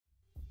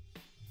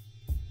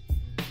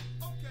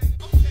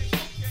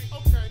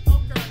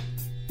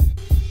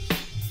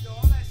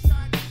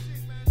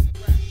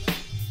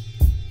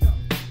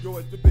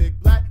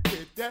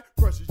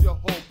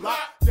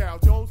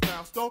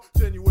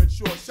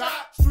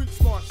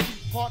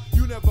heart,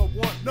 you never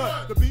want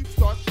none. The beat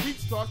starts,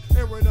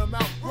 airing them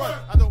out, run.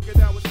 I don't get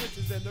down with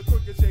snitches and the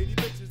crooked shady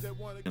bitches that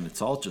want to. And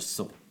it's all just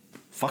so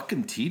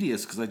fucking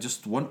tedious because I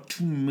just want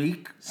to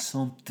make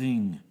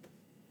something.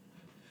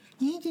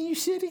 You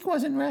said it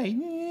wasn't right.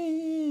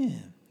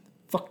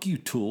 Fuck you,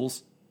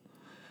 tools.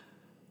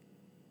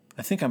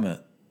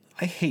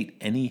 I hate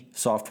any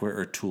software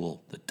or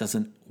tool that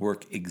doesn't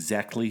work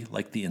exactly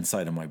like the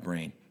inside of my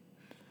brain,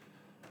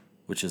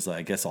 which is,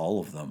 I guess, all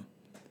of them.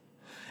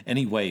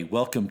 Anyway,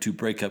 welcome to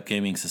Breakup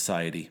Gaming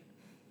Society.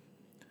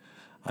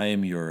 I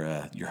am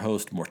your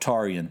host,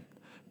 Mortarian,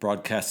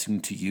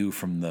 broadcasting to you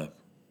from the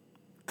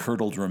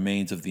curdled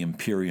remains of the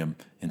Imperium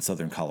in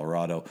southern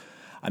Colorado.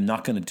 I'm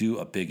not going to do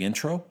a big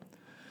intro.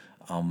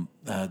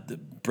 The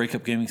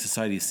Breakup Gaming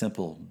Society is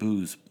simple: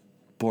 booze,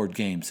 board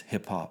games,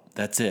 hip-hop.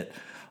 That's it.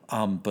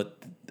 But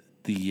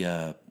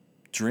the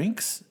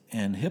drinks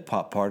and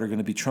hip-hop part are going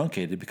to be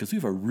truncated because we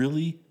have a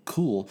really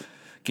cool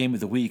game of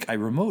the week. I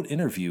remote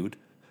interviewed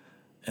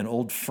an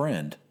old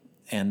friend,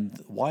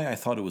 and why I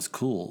thought it was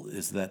cool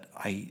is that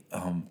I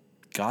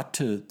got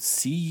to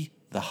see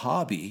the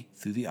hobby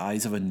through the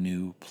eyes of a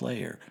new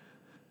player.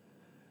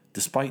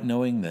 Despite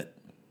knowing that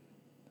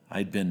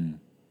I'd been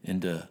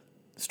into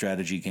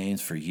strategy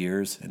games for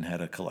years and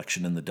had a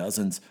collection in the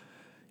dozens,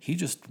 he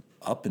just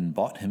up and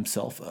bought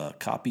himself a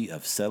copy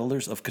of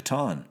Settlers of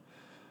Catan,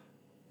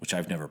 which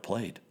I've never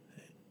played.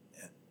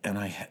 And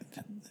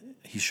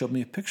he showed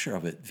me a picture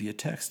of it via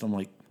text. I'm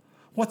like,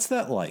 what's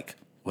that like?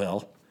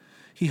 Well,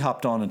 he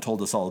hopped on and told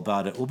us all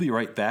about it. We'll be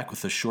right back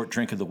with a short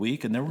drink of the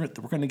week, and then we're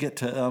going to get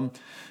to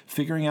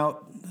figuring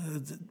out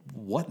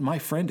what my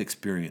friend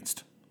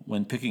experienced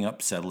when picking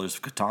up Settlers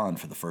of Catan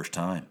for the first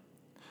time.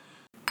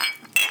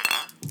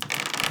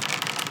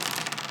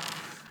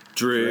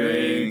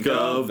 Drink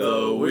of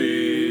the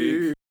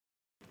week.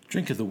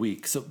 Drink of the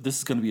week. So this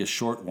is going to be a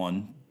short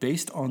one.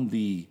 Based on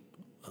the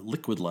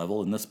liquid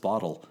level in this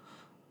bottle,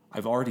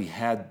 I've already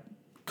had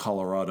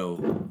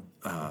Colorado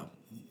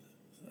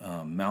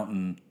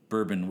Mountain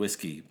Bourbon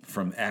Whiskey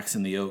from Axe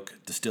in the Oak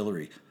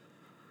Distillery,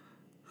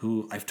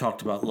 who I've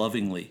talked about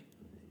lovingly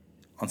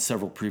on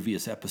several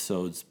previous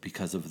episodes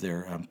because of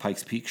their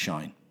Pikes Peak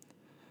shine.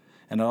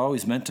 And I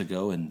always meant to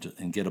go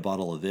and get a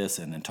bottle of this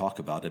and talk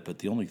about it, but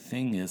the only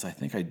thing is I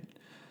think I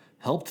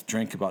helped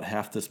drink about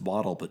half this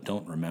bottle but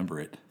don't remember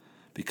it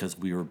because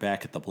we were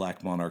back at the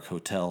Black Monarch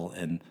Hotel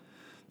and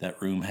that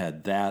room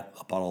had a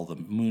bottle of the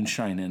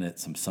moonshine in it,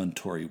 some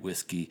Suntory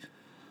whiskey,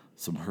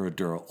 some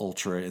Herradura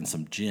Ultra, and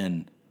some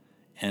gin.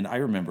 And I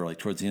remember, like,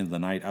 towards the end of the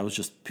night, I was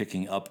just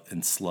picking up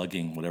and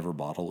slugging whatever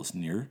bottle was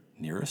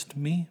nearest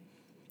me.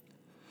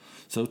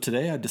 So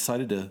today I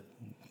decided to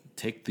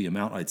take the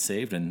amount I'd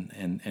saved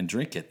and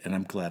drink it, and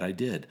I'm glad I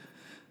did.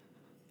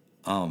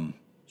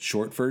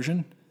 Short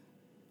version,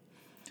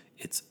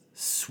 it's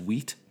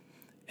sweet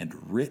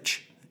and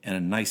rich and a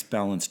nice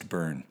balanced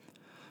burn.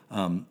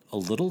 A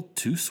little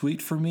too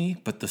sweet for me,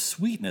 but the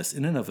sweetness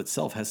in and of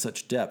itself has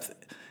such depth.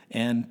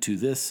 And to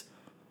this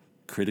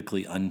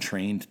critically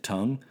untrained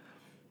tongue,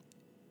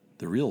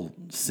 the real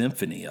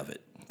symphony of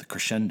it, the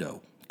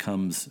crescendo,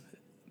 comes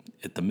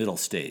at the middle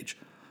stage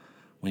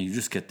when you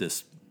just get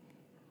this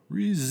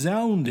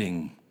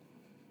resounding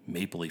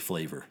mapley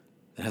flavor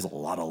that has a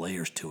lot of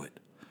layers to it.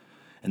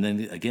 And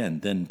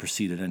then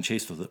proceeded and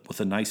chased with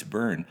a nice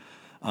burn.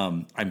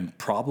 I'm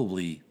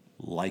probably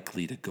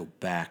likely to go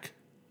back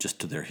just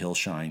to their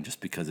Hillshine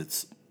just because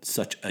it's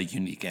such a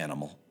unique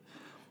animal.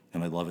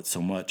 And I love it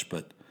so much,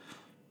 but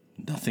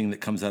nothing that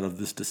comes out of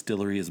this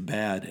distillery is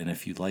bad. And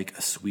if you like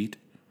a sweet,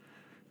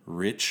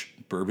 rich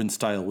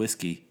bourbon-style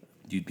whiskey,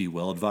 you'd be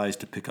well advised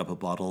to pick up a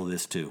bottle of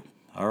this too.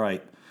 All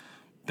right,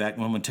 back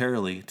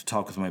momentarily to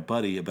talk with my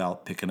buddy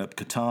about picking up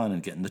Catan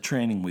and getting the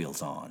training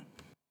wheels on.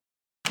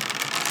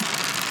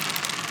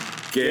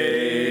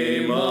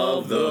 Game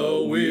of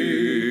the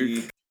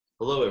week.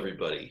 Hello,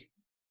 everybody.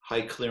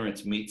 High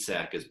Clearance Meat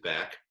Sack is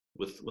back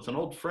with an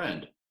old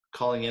friend.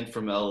 Calling in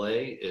from LA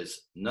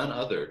is none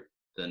other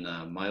than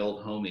my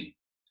old homie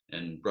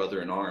and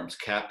brother in arms,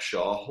 Cap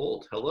Shaw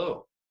Holt.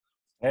 Hello.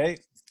 Hey,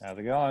 how's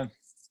it going?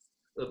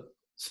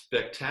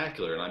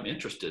 Spectacular, and I'm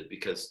interested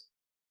because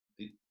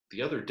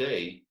the other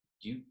day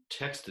you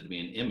texted me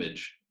an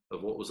image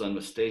of what was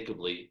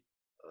unmistakably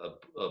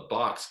a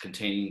box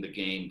containing the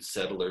game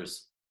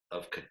Settlers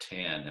of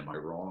Catan. Am I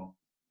wrong?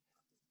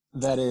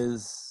 That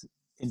is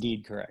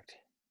indeed correct.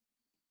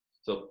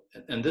 So,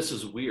 and this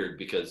is weird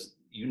because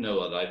you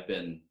know that I've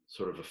been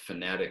sort of a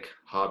fanatic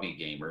hobby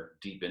gamer,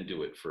 deep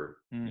into it for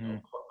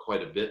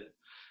quite a bit.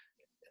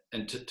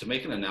 And to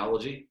make an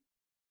analogy,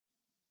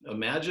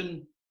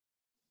 imagine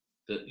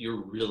that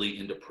you're really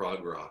into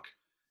prog rock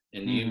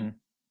and you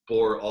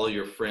bore all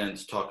your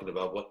friends talking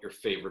about what your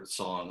favorite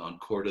song on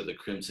Court of the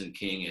Crimson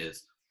King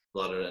is,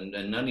 and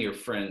none of your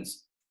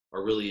friends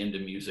are really into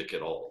music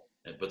at all,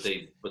 but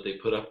they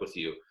put up with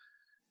you.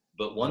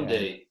 But one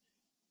day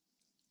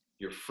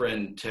your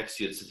friend texts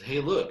you and says,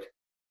 "Hey, look,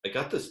 I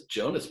got this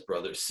Jonas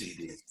Brothers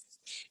CD."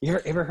 You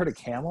ever heard of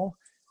Camel?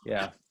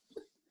 Yeah.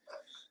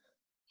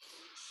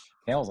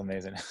 Camel's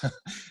amazing.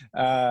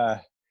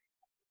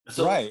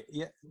 So, Right.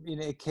 Yeah.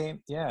 It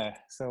came. Yeah.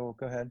 So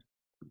go ahead.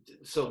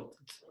 so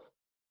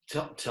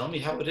tell me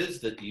how it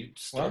is that you Well.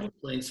 started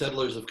playing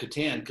Settlers of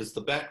Catan, because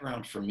the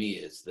background for me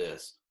is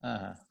this.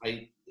 Uh-huh.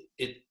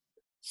 It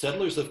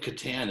Settlers of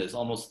Catan is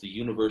almost the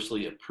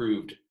universally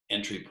approved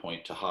entry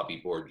point to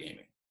hobby board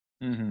gaming.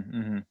 Mm-hmm.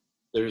 Mm-hmm.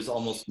 There's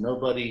almost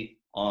nobody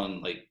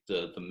on like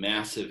the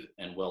massive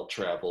and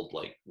well-traveled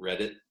like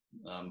Reddit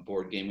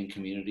board gaming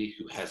community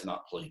who has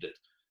not played it.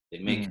 They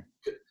make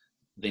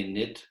they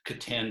knit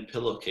Catan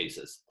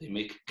pillowcases. They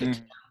make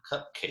Catan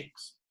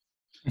cupcakes.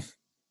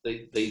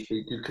 They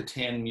do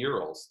Catan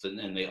murals,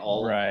 and they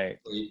all Right.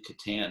 played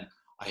Catan.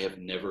 I have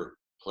never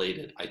played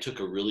it. I took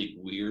a really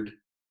weird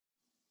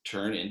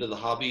turn into the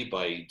hobby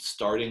by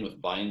starting with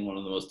buying one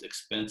of the most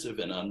expensive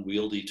and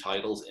unwieldy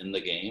titles in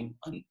the game,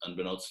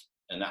 unbeknownst,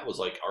 and that was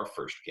like our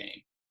first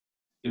game.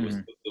 It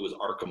was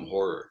Arkham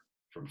Horror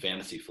from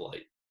Fantasy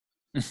Flight,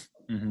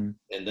 and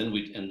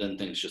then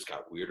things just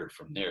got weirder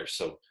from there.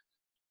 So,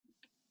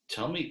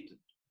 tell me,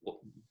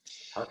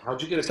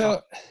 how'd you get a copy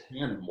of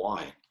Catan and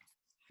why?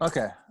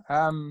 Okay.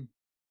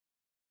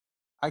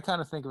 I kind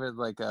of think of it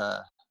like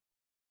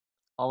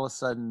all of a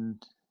sudden,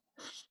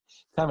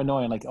 kind of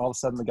annoying. Like all of a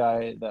sudden, the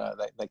guy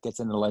that gets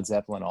into Led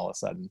Zeppelin, all of a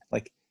sudden,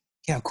 like,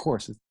 yeah, of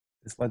course,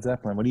 it's Led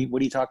Zeppelin. What are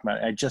you talking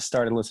about? I just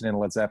started listening to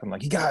Led Zeppelin.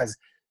 Like, you guys,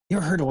 you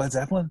ever heard of Led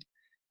Zeppelin?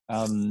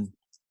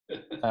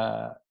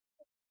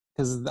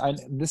 Because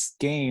this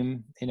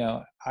game,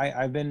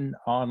 I've been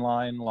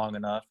online long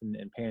enough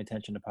and paying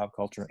attention to pop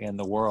culture and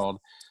the world,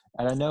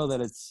 and I know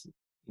that it's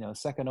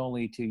second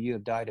only to You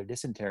Have Died of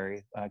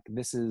Dysentery.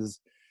 This is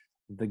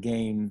the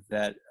game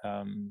that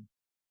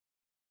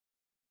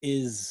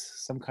is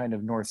some kind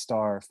of North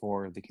Star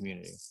for the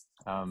community.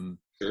 Sure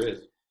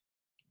is.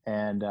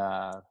 And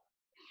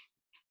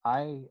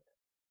I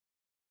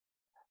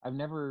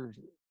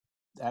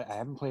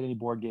haven't played any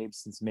board games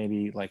since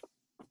maybe like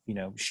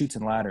Chutes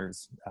and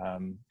Ladders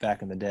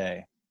back in the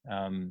day,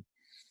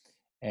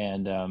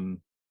 and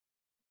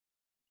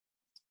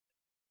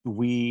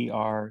we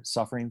are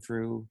suffering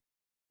through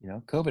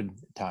COVID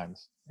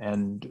times,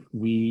 and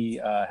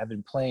we have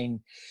been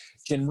playing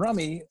Gin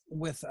Rummy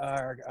with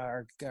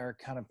our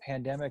kind of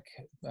pandemic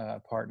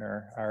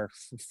partner, our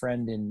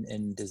friend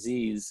in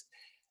disease,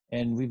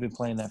 and we've been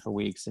playing that for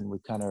weeks, and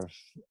we've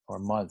or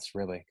months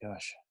really.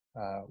 Gosh,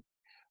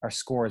 our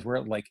scores, we're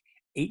at like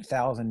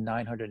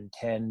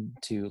 8,910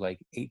 to like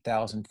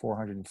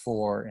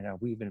 8,404, and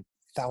we've been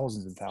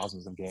thousands and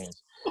thousands of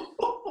games.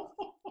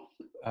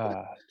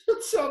 That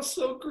sounds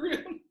so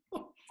grim.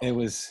 It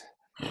was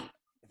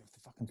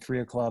fucking 3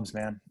 of clubs,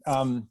 man. We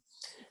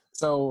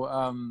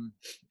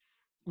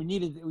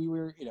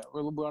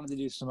wanted to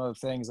do some other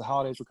things. The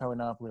holidays were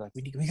coming up. We're like,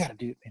 we got to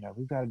do,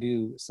 we've got to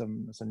do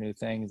some new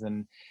things.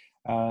 And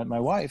my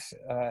wife,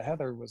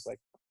 Heather, was like,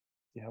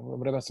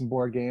 what about some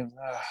board games?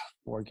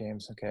 Board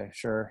games. Okay,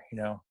 sure.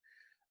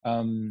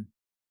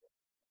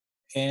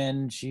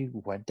 And she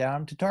went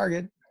down to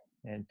Target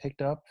and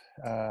picked up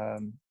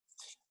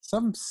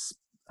some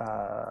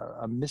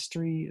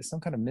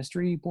kind of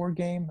mystery board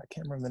game. I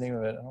can't remember the name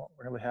of it. I don't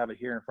really have it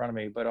here in front of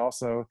me, but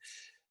also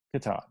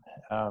Catan.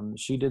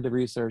 She did the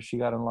research. She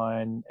got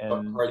online.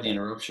 And pardon the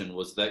interruption.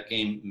 Was that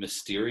game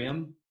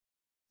Mysterium?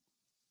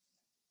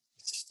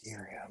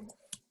 Mysterium.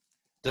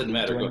 Doesn't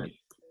matter.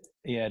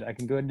 Yeah, I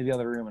can go into the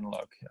other room and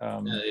look.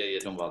 Yeah,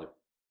 don't bother.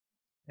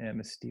 Yeah,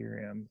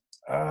 Mysterium.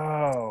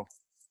 Oh,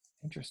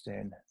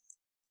 interesting.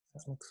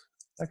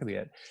 That could be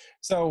it.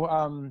 So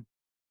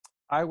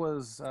I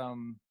was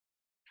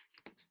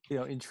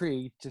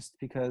intrigued, just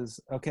because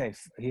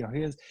it's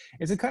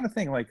the kind of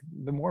thing, like,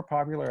 the more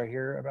popular I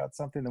hear about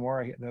something,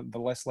 the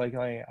less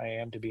likely I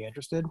am to be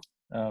interested.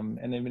 And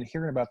I've been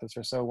hearing about this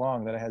for so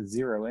long that I had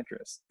zero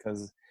interest,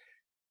 because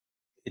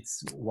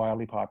it's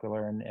wildly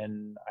popular,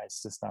 and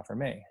it's just not for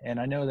me. And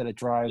I know that it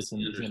drives some.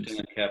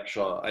 Understand,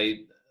 Capshaw.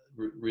 I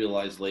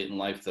realized late in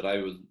life that I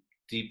was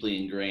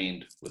deeply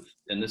ingrained with,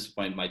 and this,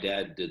 my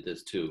dad did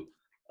this too,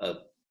 a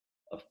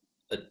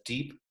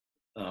deep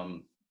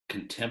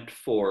contempt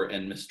for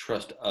and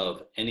mistrust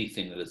of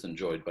anything that is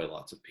enjoyed by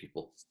lots of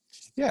people.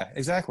 Yeah,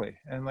 exactly.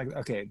 And like,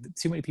 okay,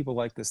 too many people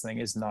like this thing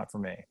is not for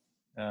me.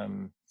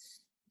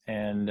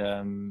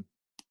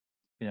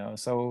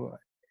 So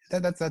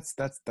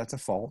that's a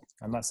fault.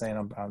 I'm not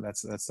saying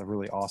that's a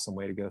really awesome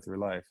way to go through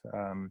life.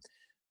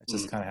 It's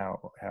just kind of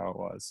how it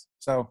was.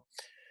 So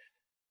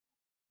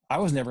I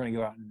was never going to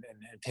go out and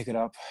pick it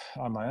up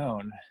on my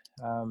own.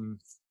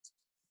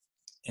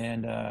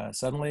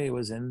 Suddenly it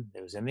was in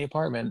the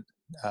apartment.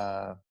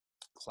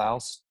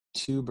 Klaus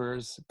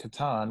Tuber's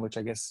Catan, which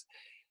I guess,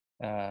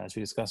 as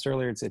we discussed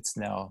earlier, it's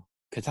now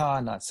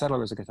Catan, not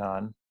Settlers of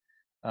Catan.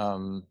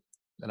 And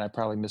I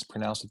probably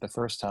mispronounced it the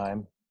first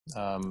time.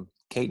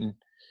 Catan.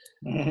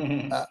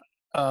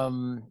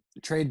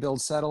 Trade,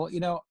 build, settle.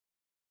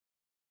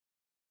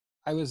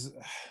 I was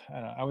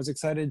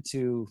excited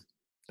to.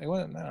 I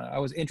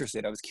was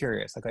interested. I was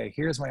curious. Like, okay,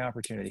 here's my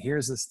opportunity.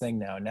 Here's this thing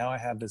now. Now I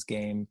have this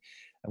game.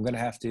 I'm going to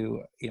have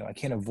to, I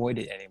can't avoid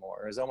it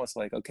anymore. It was almost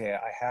like, okay,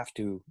 I have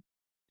to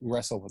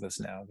wrestle with this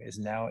now. It's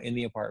now in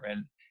the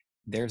apartment.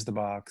 there's the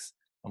box.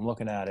 I'm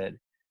looking at it.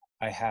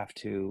 I have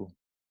to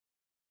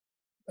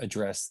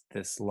address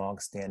this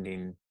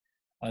long-standing,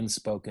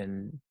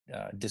 unspoken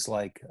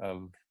dislike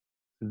of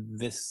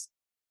this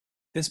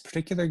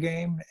particular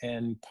game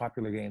and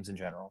popular games in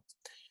general.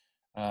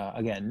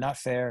 Again, not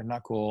fair,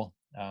 not cool,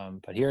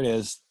 but here it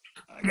is.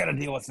 I got to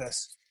deal with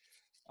this.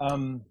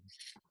 And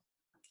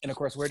of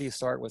course, where do you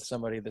start with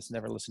somebody that's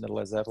never listened to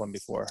Led Zeppelin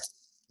before?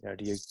 You know,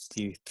 do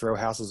you throw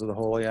Houses of the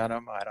Holy at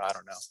them? I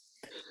don't know.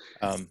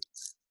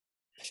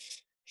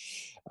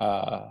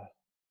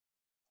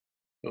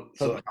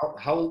 So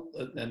how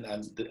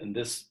and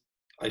this,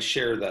 I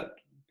share that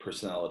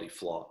personality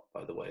flaw,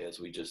 by the way, as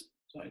we just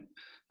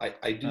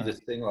I do this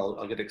thing where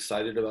I'll get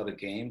excited about a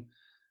game.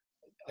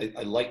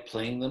 I like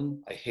playing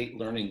them. I hate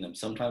learning them.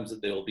 Sometimes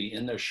they'll be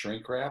in their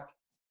shrink wrap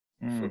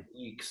for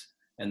weeks,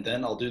 and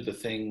then I'll do the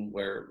thing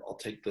where I'll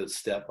take the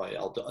step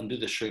I'll undo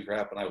the shrink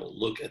wrap and I will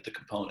look at the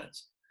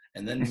components,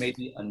 and then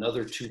maybe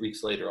another 2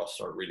 weeks later I'll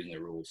start reading the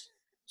rules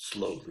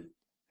slowly.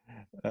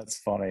 That's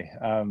funny,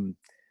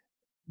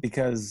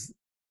 because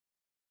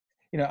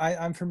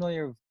I'm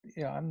familiar.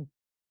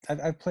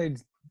 I've played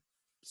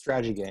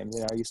strategy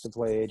games. I used to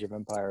play Age of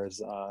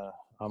Empires on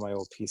my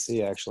old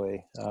PC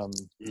actually,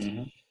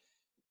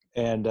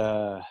 and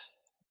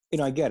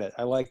I get it.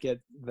 I like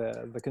it.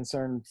 The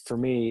concern for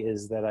me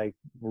is that I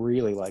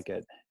really like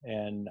it,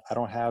 and I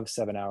don't have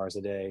 7 hours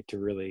a day to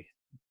really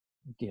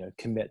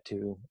commit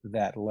to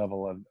that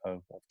level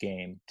of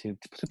game to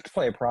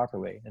play it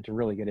properly and to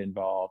really get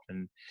involved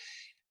and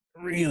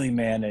really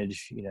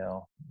manage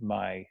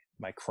my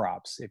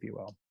crops, if you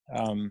will.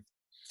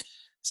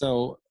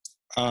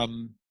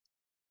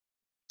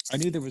 I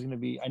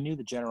knew I knew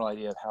the general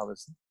idea of how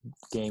this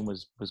game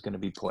was going to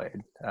be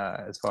played,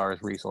 as far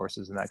as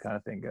resources and that kind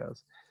of thing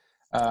goes.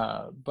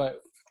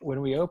 But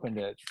when we opened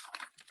it,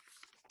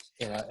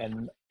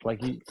 and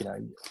like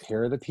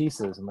here are the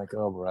pieces. I'm like,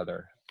 oh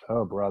brother,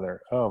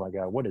 oh my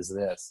God, what is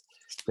this?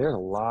 There's a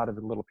lot of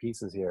little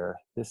pieces here.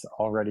 This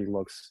already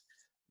looks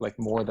like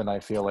more than I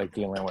feel like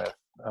dealing with.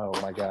 Oh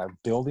my God,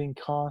 building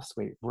costs.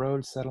 Wait,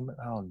 road settlement.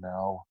 Oh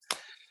no.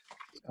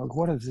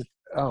 What is it?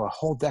 Oh, a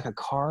whole deck of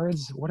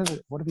cards. What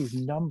are these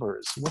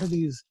numbers? What are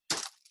these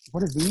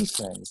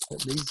things? They're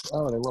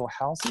little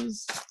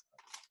houses.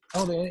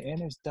 Oh, and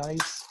there's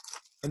dice,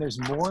 and there's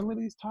more of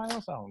these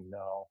tiles. Oh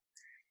no,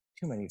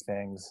 too many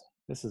things.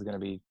 This is gonna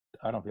be.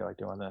 I don't feel like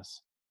doing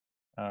this.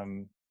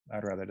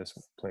 I'd rather just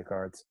play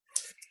cards.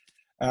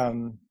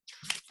 The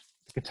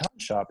Catan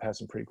shop has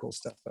some pretty cool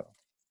stuff though.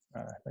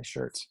 Nice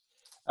shirts.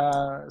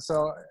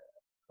 So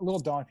a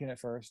little daunting at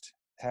first,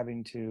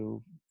 having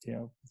to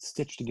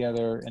stitch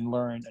together and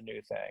learn a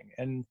new thing.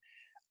 And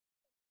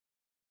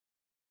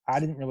I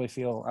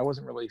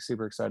wasn't really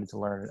super excited to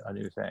learn a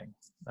new thing.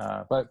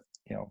 But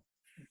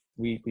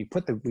we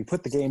put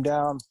the game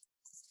down,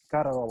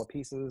 got out all the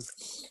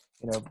pieces,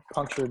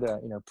 punctured,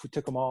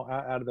 took them all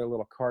out of their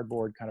little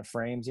cardboard kind of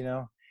frames,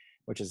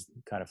 which is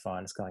kind of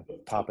fun. It's kind of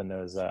like popping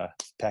those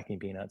packing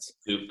peanuts.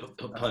 Dude,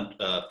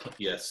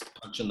 yes,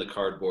 punching the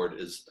cardboard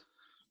is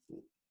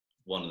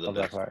one of the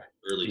best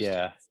early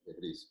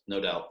activities, no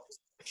doubt.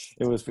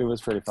 It was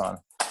pretty fun.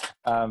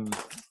 And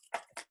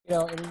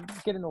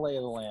getting the lay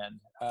of the land,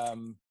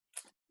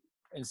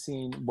 and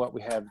seeing what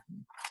we have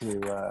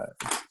to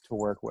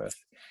work with.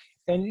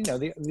 And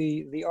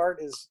the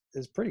art is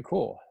pretty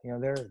cool.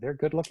 They're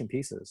good looking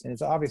pieces, and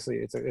it's obviously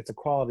it's a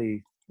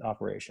quality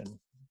operation.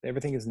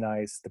 Everything is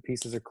nice. The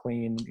pieces are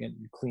clean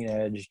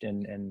edged,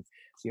 and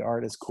the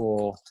art is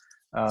cool.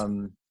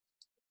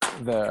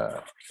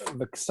 The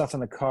stuff on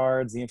the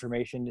cards, the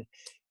information.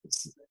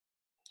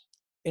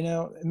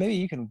 Maybe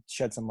you can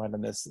shed some light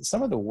on this.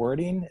 Some of the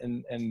wording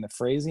and the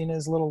phrasing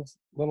is a little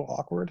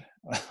awkward,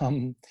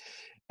 and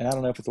I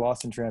don't know if it's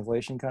lost in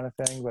translation kind of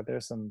thing. But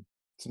there's some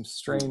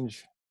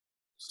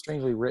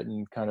strangely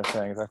written kind of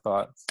things, I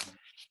thought.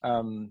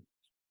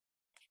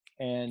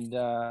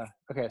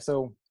 Okay,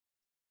 so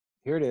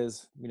here it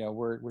is.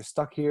 We're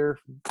stuck here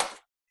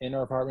in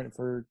our apartment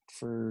for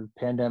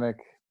pandemic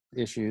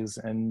issues,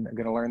 and I'm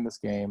gonna learn this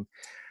game.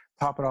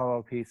 Pop it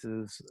all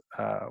pieces.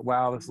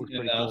 Wow, this looks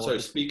pretty cool. I'm sorry,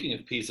 speaking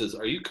of pieces,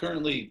 are you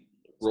currently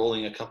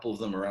rolling a couple of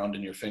them around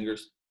in your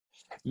fingers?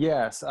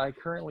 Yes, I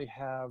currently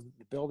have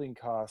the building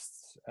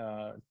costs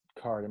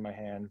card in my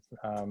hand,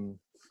 and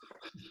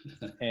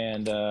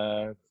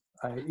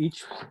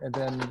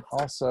then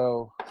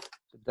also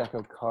the deck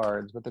of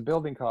cards. But the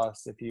building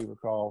costs, if you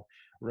recall,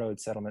 road,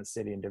 settlement,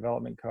 city, and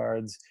development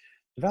cards.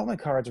 Development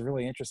cards are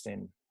really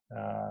interesting,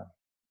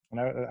 and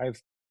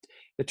I've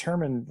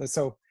determined.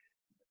 So,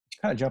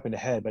 kind of jumping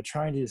ahead, but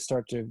trying to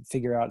start to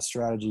figure out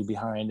strategy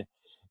behind.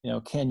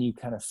 Can you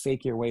kind of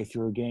fake your way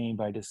through a game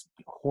by just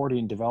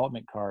hoarding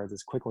development cards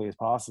as quickly as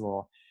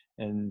possible,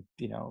 and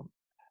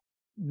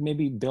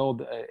maybe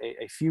build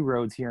a few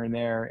roads here and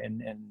there,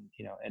 and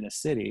in a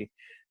city.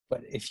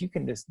 But if you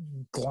can just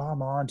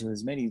glom onto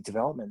as many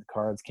development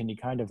cards, can you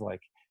kind of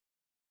like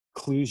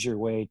clues your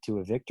way to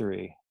a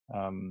victory?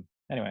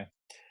 Anyway,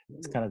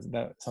 it's kind of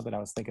something I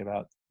was thinking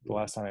about the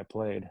last time I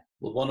played.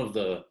 Well, one of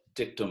the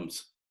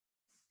dictums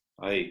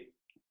I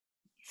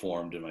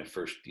formed in my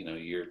first,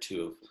 year or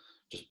two of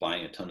just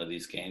buying a ton of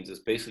these games. Is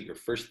basically your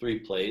first 3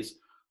 plays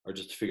are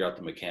just to figure out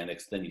the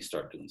mechanics, then you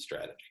start doing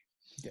strategy.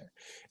 Yeah,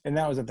 and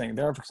that was the thing.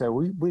 Therefore, so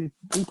we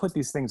put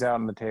these things out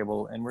on the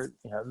table, and we're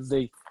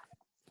the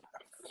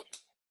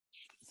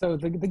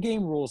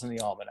game rules in the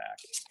almanac.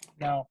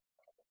 Now,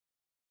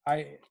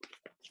 I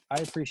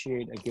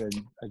appreciate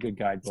a good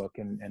guidebook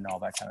and all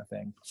that kind of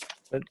thing,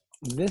 but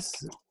this,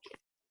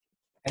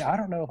 and I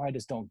don't know if I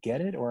just don't get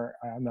it or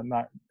I'm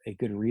not a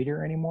good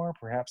reader anymore.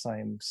 Perhaps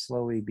I'm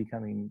slowly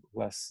becoming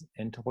less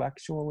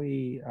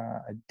intellectually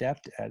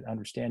adept at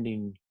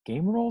understanding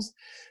game rules,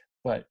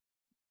 but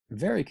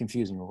very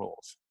confusing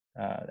rules,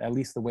 at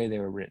least the way they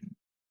were written.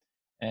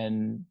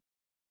 And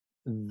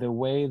the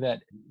way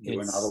that You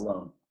are not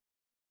alone.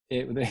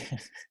 The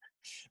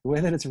way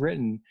that it's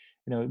written,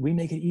 we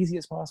make it easy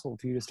as possible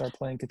for you to start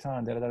playing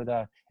Catan, da da da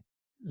da.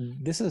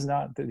 This is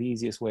not the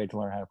easiest way to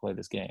learn how to play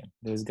this game.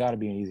 There's got to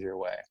be an easier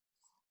way.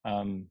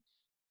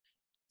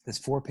 This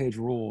 4-page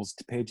rules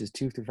to pages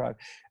 2 through 5.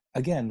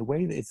 Again, the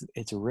way that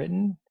it's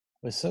written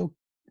was so.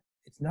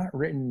 It's not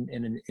written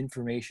in an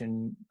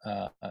information.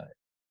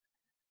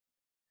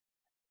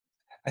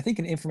 I think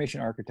an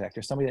information architect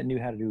or somebody that knew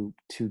how to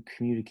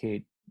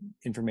communicate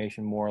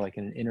information more like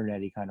in an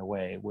internet-y kind of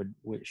way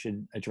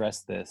should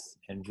address this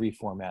and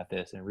reformat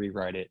this and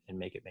rewrite it and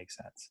make it make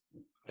sense.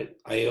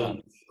 I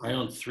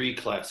own 3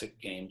 classic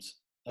games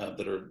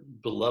that are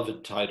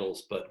beloved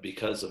titles, but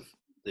because of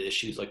the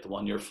issues like the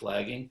one you're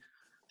flagging,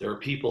 there are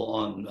people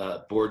on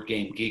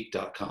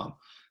BoardGameGeek.com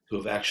who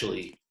have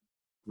actually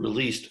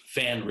released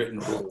fan-written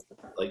rules.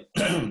 Like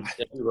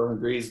everyone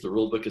agrees the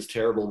rule book is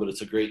terrible, but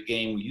it's a great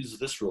game. We use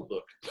this rule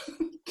book.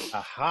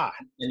 Aha!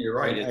 And you're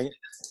right.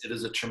 It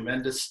is a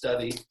tremendous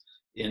study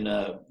in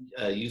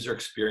user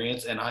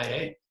experience and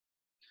IA.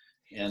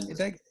 And it's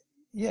like,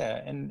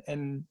 yeah, and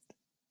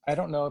I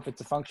don't know if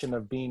it's a function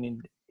of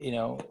being,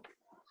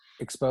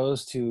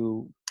 exposed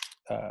to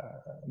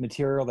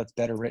material that's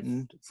better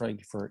written for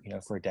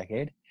a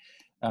decade,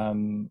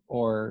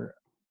 or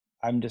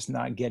I'm just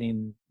not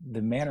getting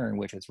the manner in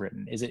which it's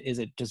written. Is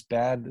it just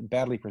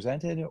badly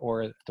presented,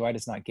 or do I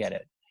just not get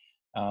it?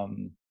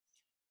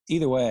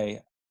 Either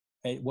way,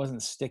 it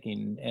wasn't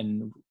sticking,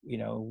 and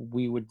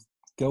we would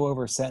go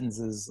over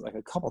sentences like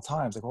a couple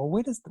times, like, well,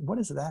 what does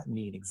that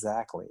mean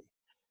exactly?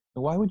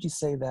 Why would you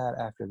say that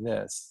after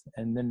this?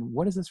 And then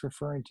what is this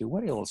referring to?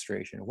 What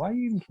illustration? Why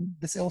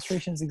this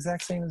illustration is the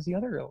exact same as the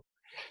other?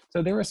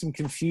 So there were some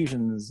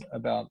confusions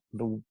about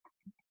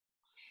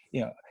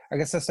I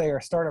guess let's say our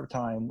startup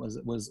time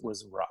was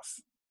rough,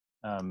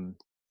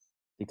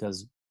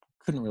 because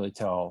couldn't really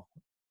tell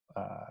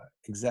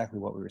exactly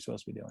what we were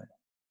supposed to be doing.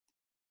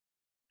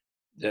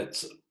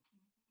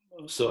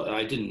 So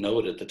I didn't know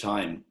it at the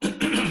time.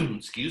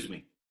 Excuse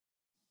me.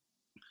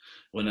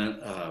 When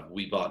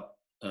we bought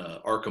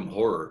Arkham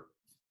Horror,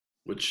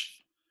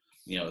 which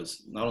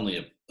is not only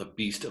a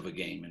beast of a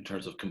game in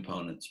terms of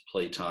components,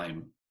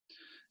 playtime,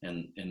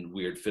 and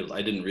weird fiddle.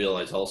 I didn't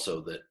realize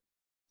also that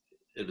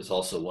it was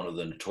also one of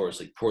the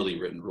notoriously poorly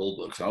written rule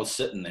books. I was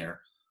sitting there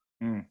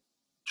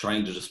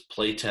trying to just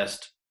play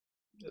test.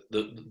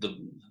 The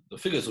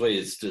biggest way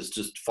is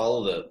just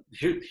follow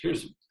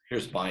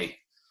here's my.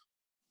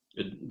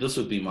 This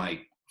would be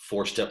my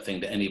 4-step thing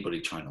to anybody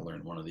trying to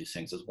learn one of these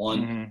things. Is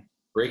one,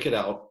 break it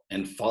out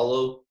and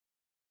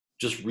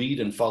just read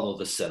and follow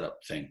the setup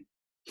thing.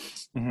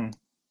 Mm-hmm.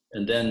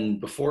 And then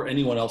before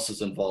anyone else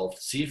is involved,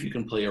 see if you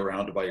can play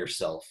around by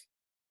yourself.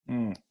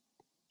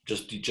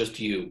 Just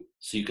you,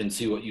 so you can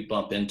see what you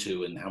bump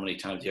into and how many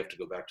times you have to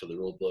go back to the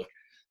rule book.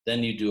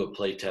 Then you do a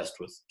play test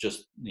with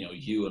just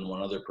you and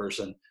one other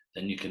person.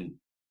 Then you can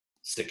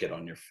stick it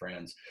on your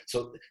friends.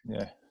 So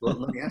yeah. let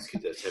me ask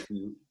you this: have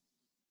you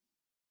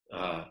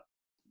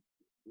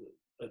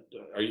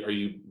are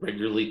you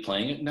regularly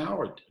playing it now,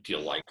 or do you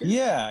like it?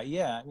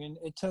 Yeah. I mean,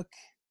 it took,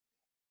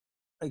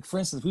 like, for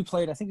instance,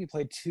 I think we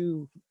played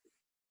two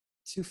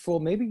full,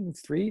 maybe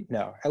 3,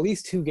 no, at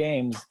least 2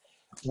 games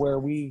where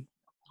we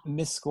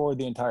misscored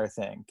the entire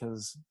thing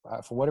because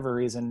for whatever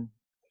reason,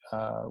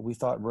 we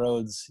thought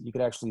roads, you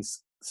could actually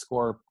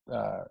score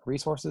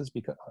resources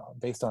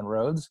based on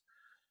roads,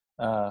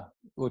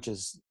 which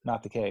is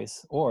not the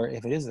case. Or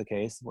if it is the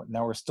case,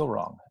 now we're still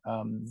wrong.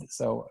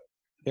 So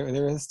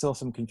there is still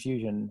some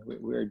confusion.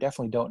 We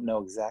definitely don't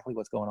know exactly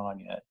what's going on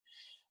yet.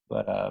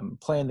 But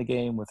playing the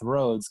game with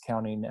roads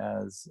counting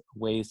as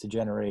ways to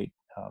generate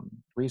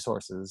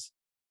resources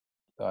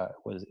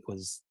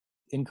was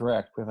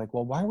incorrect. We're like,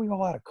 well, why are we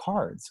all out of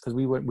cards? Because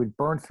we'd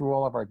burn through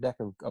all of our deck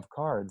of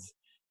cards.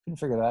 Couldn't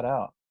figure that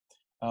out.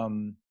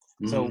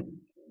 So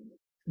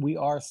we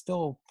are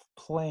still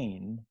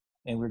playing,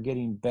 and we're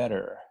getting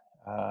better.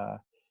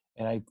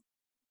 And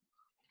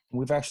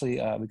we've actually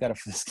we got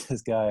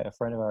this guy, a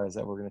friend of ours,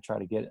 that we're going to try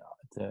to get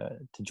to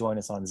join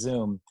us on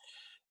Zoom,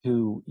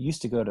 who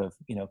used to go to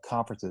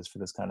conferences for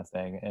this kind of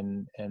thing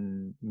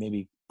and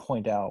maybe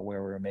point out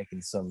where we're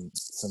making some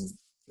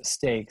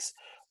mistakes.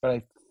 But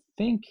I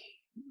think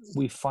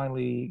we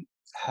finally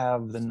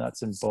have the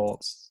nuts and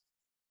bolts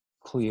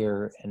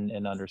clear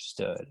and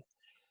understood.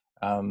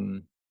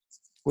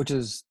 which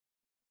is,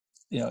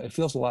 it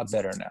feels a lot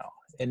better now.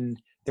 And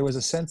there was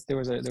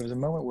a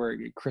moment where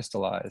it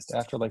crystallized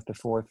after like the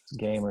fourth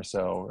game or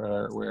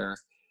so, where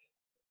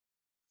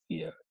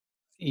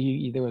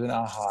there was an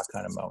aha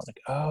kind of moment,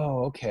 like,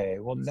 oh, okay,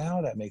 well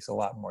now that makes a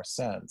lot more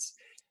sense.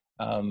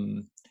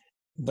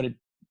 But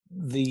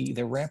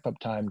the ramp up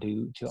time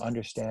to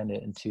understand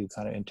it and to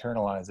kind of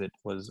internalize it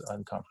was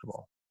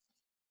uncomfortable.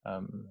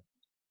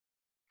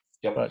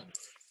 Yep. But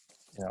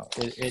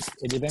it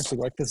eventually,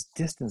 like this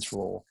distance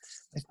rule.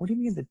 Like, what do you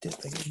mean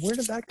where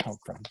did that come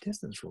from?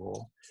 Distance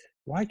rule.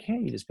 Why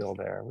can't you just build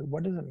there?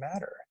 What does it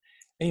matter?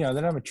 And,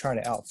 then I'm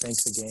trying to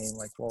outthink the game.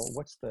 Like, well,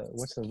 what's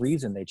the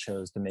reason they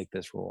chose to make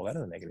this rule? That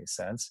doesn't make any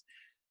sense.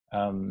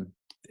 And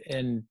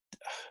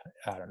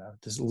I don't know,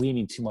 just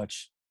leaning too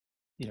much,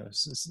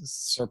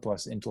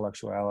 surplus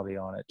intellectuality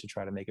on it to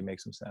try to make it make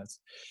some sense.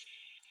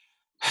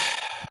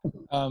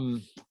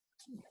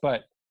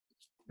 But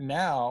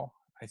now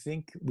I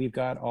think we've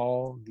got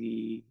all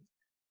the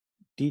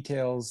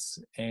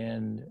details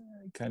and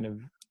kind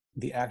of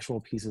the actual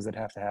pieces that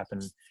have to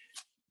happen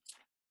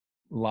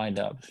lined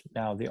up.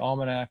 Now the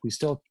almanac, we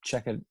still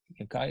check it.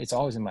 It's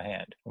always in my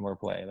hand when we're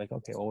playing. Like,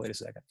 okay, well, wait a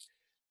second.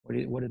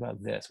 What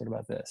about this? What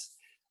about this?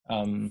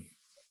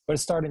 But it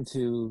started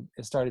to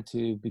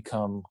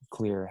become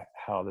clear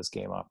how this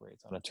game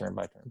operates on a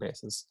turn-by-turn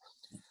basis.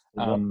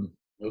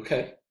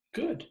 Okay,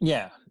 good.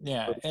 Yeah,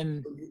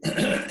 and you're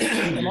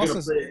going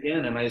to play it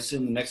again, and I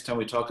assume the next time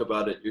we talk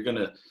about it, you're going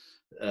to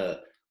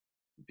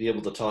be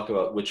able to talk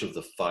about which of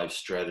the 5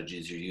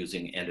 strategies you're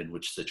using and in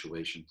which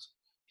situations.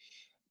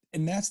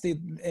 And that's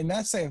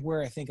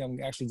where I think I'm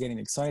actually getting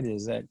excited,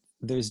 is that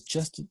there's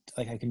just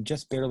like, I can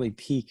just barely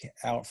peek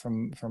out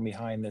from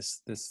behind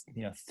this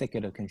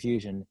thicket of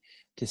confusion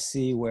to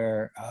see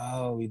where,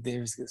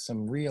 there's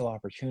some real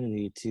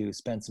opportunity to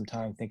spend some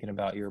time thinking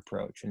about your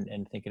approach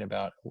and thinking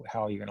about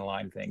how you're going to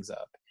line things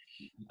up.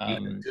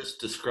 You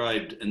just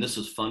described, and this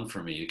was fun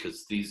for me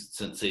because these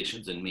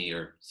sensations in me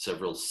are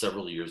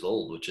several years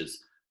old, which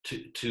is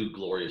two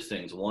glorious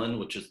things. One,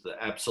 which is the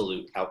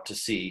absolute out to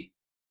sea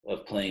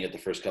of playing it the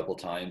first couple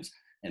of times,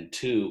 and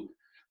 2,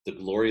 the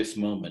glorious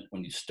moment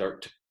when you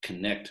start to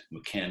connect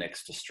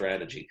mechanics to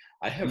strategy.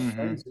 I have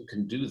friends who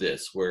can do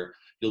this, where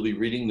you'll be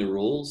reading the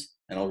rules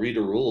and I'll read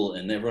a rule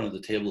and everyone at the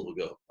table will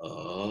go,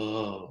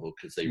 oh,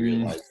 because they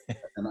realize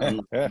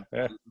and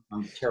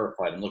I'm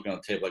terrified. I'm looking on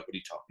the table like, what are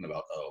you talking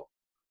about? Oh,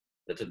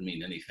 that didn't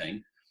mean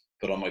anything.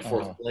 But on my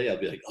fourth play, I'll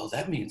be like, oh,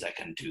 that means I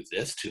can do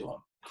this to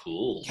them.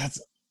 Cool.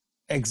 That's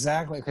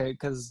exactly, okay,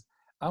 because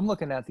I'm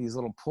looking at these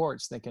little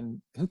ports thinking,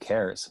 who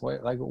cares?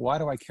 Why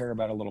do I care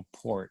about a little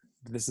port?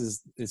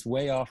 It's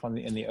way off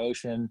in the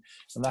ocean.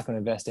 I'm not going to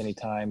invest any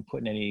time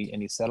putting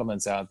any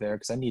settlements out there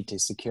because I need to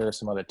secure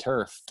some other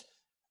turf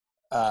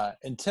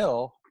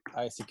until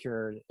I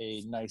secured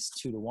a nice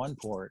 2-to-1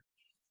 port.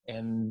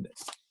 And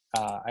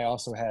I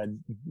also had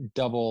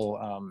double,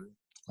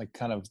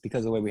 kind of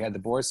because of the way we had the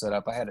board set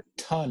up, I had a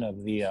ton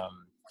of the,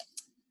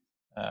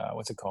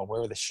 what's it called?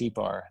 Where the sheep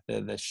are,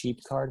 the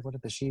sheep card. What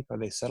are the sheep? Are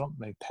they settled?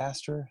 They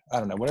pasture? I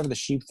don't know. Whatever the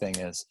sheep thing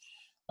is.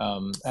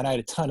 And I had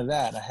a ton of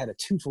that. And I had a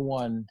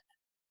 2-for-1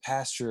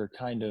 pasture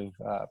kind of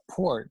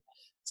port.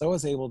 So I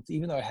was able to,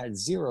 even though I had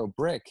 0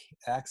 brick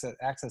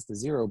access to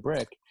 0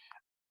 brick,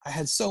 I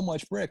had so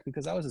much brick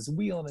because I was just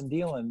wheeling and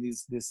dealing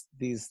these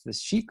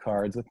sheep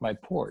cards with my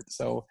port.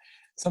 So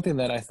something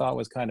that I thought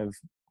was kind of,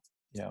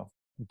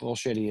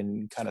 bullshitty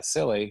and kind of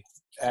silly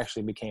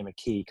actually became a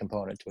key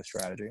component to a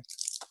strategy.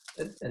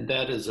 And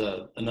that is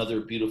another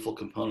beautiful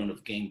component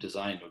of game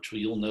design, which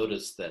you'll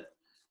notice that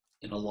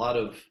in a lot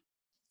of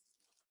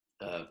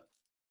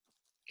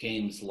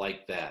games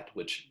like that,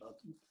 which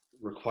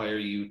require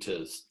you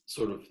to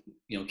sort of,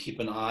 keep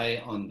an eye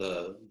on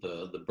the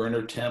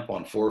burner temp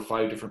on 4 or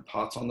 5 different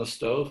pots on the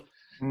stove,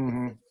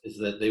 is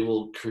that they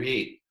will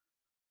create,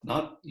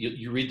 not,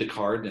 you read the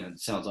card and it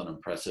sounds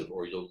unimpressive,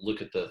 or you'll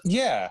look at they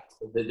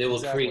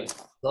will create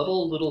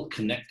subtle little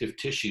connective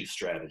tissue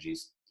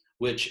strategies,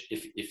 which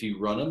if you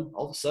run them,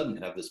 all of a sudden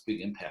can have this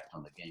big impact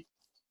on the game.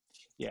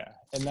 Yeah,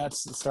 and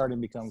that's starting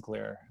to become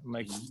clear.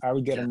 Like, I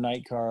would get a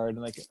night card,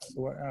 and like,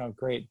 oh,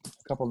 great, a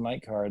couple of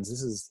night cards.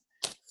 This is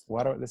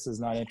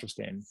not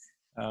interesting.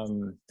 I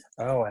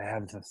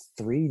have the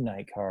 3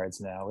 night cards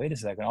now. Wait a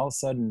second. All of a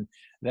sudden,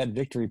 that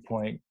victory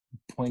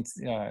points,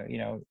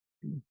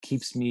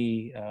 keeps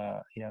me,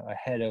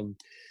 ahead of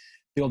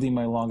building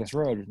my longest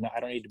road. Now I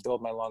don't need to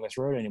build my longest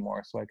road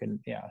anymore. So I can,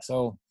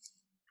 So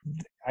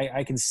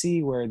I can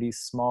see where these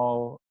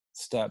small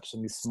steps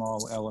and these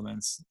small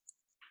elements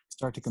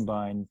start to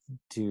combine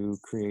to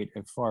create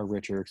a far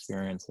richer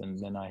experience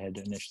than I had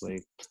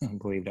initially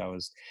believed I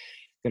was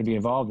going to be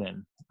involved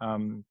in.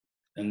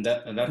 And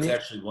that's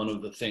actually one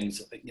of the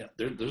things.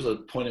 There's a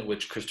point at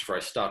which, Christopher, I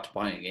stopped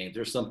buying games.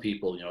 There's some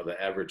people,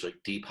 the average like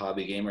deep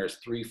hobby gamer has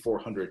 300,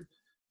 400,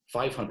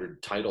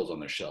 500 titles on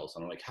their shelves,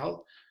 and I'm like,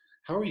 how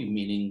are you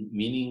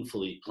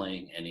meaningfully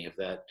playing any of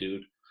that,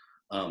 dude?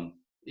 I've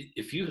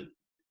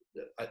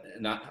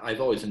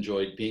always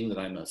enjoyed being that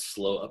I'm a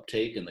slow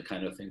uptake in the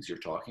kind of things you're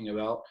talking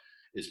about.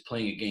 is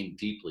playing a game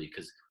deeply,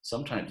 because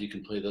sometimes you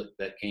can play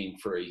that game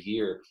for a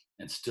year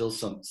and still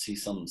see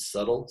some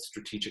subtle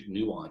strategic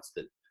nuance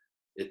that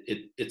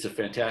it's a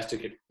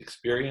fantastic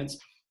experience.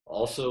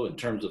 Also, in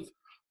terms of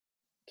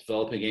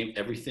developing a game,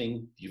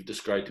 everything you've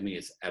described to me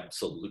is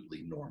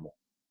absolutely normal.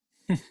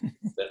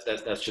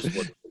 That's just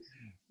what it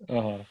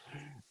is.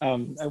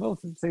 I will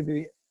say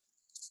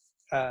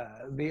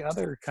the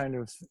other kind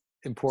of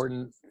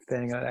important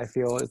thing I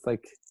feel is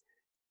like,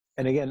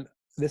 and again,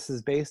 this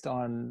is based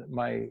on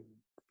my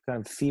kind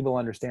of feeble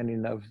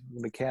understanding of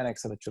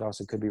mechanics, which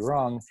also could be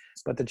wrong,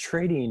 but the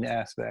trading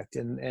aspect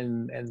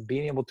and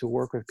being able to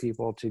work with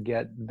people to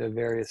get the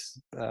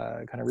various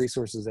kind of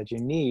resources that you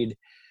need.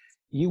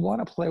 You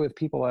want to play with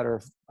people that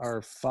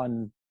are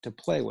fun to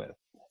play with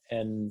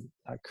and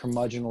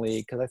curmudgeonly,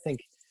 because I think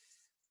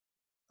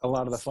a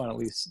lot of the fun, at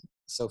least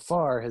so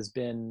far, has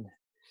been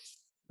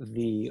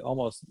the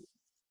almost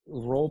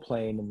role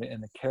playing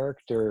and the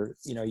character,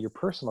 your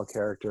personal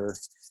character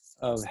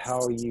of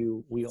how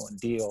you wheel and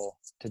deal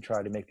to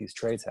try to make these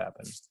trades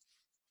happen.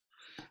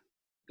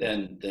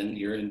 Then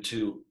you're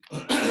into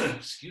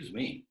excuse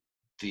me,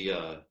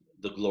 the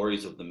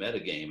glories of the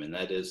metagame, and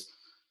that is,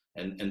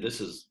 and this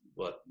is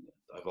what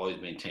I've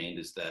always maintained,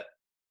 is that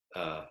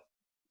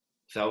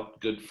without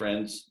good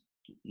friends,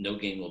 no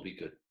game will be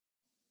good.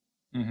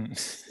 Mm-hmm.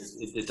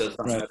 It does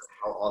not matter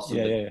how awesome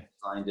the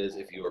design is.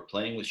 If you are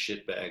playing with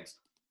shitbags,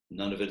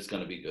 none of it is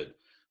going to be good,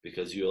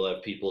 because you'll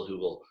have people who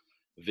will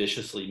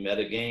viciously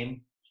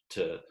metagame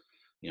to,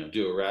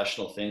 do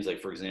irrational things.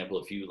 Like, for example,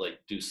 if you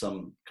do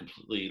some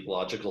completely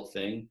logical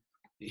thing,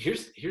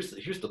 here's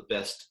the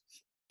best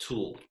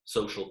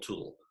social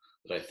tool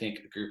that I think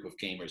a group of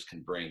gamers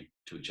can bring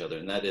to each other,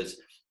 and that is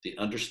the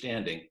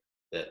understanding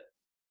that,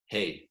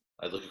 hey,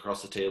 I look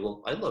across the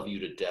table, I love you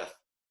to death,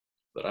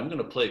 but I'm going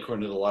to play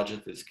according to the logic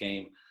of this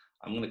game.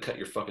 I'm going to cut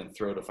your fucking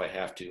throat if I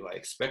have to. I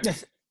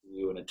expect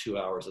you, and in 2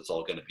 hours, it's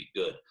all going to be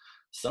good.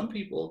 Some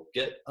people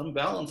get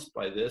unbalanced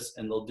by this,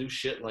 and they'll do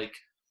shit like,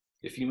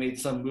 if you made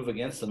some move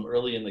against them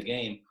early in the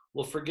game,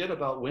 we'll forget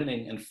about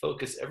winning and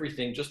focus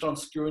everything just on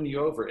screwing you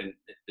over, and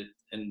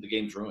the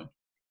game's ruined.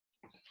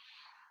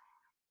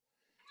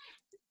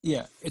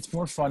 Yeah, it's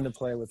more fun to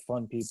play with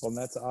fun people, and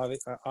that's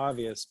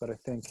obvious. But I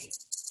think,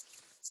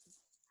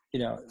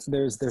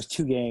 there's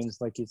two games,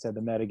 like you said,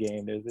 the meta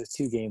game. There's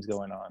two games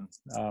going on.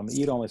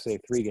 You'd almost say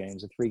three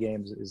games. The three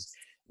games is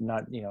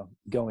not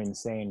going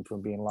insane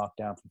from being locked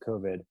down from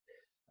COVID.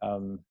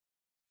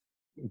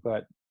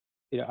 But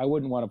I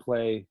wouldn't want to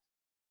play,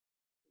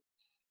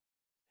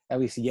 at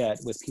least yet,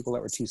 with people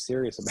that were too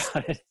serious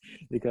about it,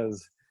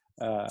 because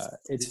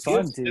it's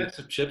fun to. Do you have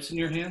some chips in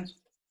your hands?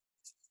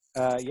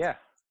 Yeah.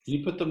 Can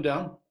you put them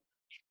down?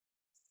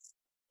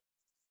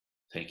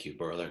 Thank you,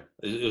 brother.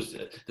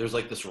 There's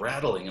like this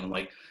rattling, and I'm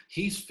like,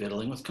 he's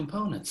fiddling with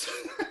components.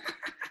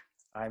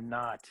 I'm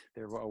not.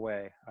 They're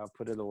away. I'll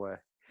put it away.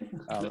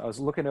 I was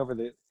looking over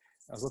the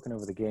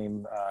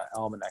game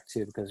almanac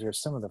too, because there's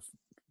some of the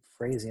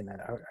phrasing that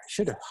I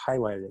should have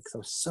highlighted it, because I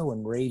was so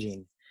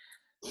enraging.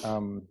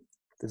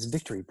 This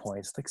victory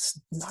points, like,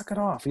 knock it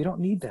off. You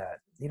don't need that.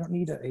 You don't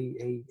need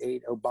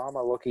a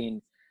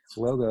Obama-looking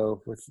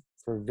logo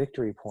for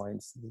victory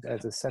points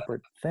as a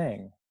separate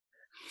thing.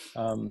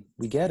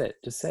 We get it.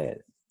 Just say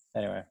it.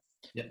 Anyway.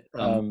 Yeah.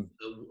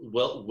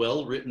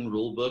 Well-written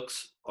rule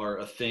books are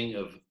a thing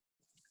of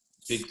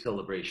big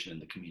celebration in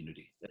the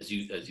community, as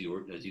you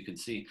can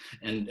see.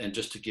 And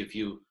just to give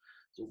you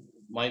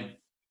my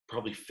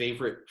probably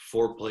favorite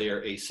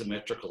 4-player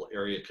asymmetrical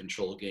area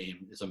control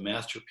game is a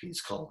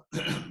masterpiece called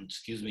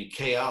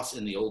Chaos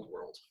in the Old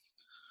World,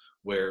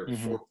 where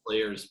 4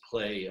 players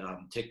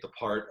take the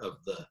part of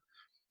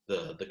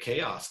the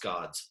chaos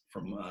gods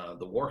from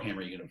the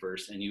Warhammer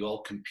universe, and you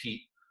all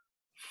compete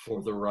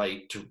for the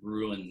right to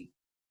ruin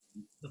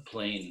the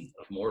plane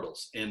of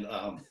mortals. And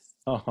I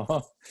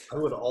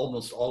would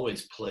almost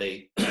always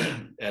play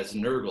as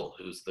Nurgle,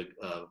 who's the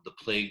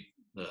plague,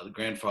 the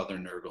grandfather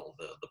Nurgle,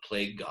 the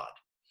plague god.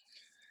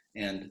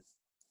 And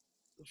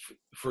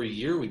for a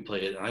year we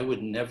played it, and I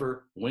would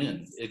never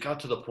win. It got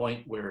to the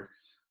point where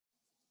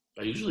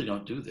I usually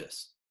don't do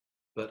this,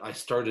 but I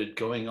started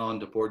going on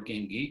to Board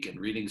Game Geek and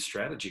reading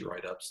strategy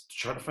write-ups to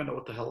try to find out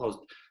what the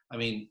hell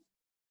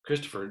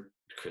Christopher,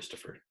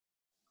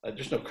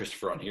 there's no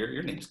Christopher on here.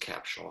 Your name's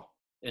Capshaw.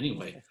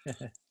 Anyway,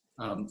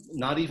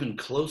 not even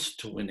close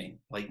to winning,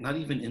 like not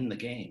even in the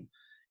game.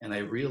 And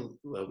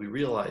we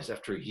realized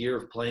after a year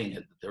of playing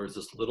it that there was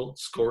this little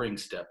scoring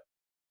step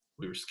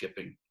we were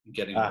skipping,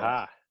 getting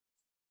right.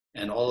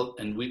 And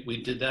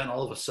we did that, and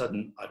all of a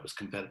sudden I was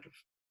competitive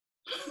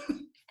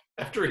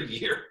after a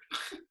year.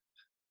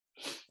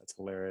 That's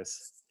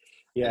hilarious.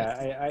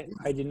 Yeah,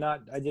 I did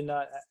not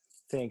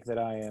think that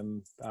I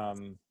am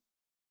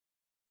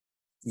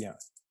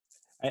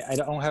I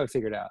don't have it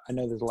figured out. I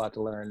know there's a lot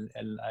to learn,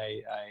 and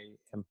I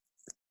am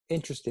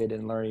interested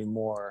in learning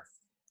more,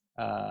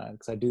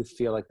 because I do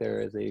feel like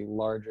there is a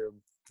larger,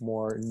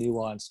 more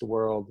nuanced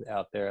world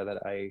out there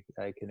that I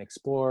can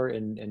explore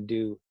and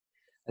do.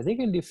 I think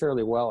I can do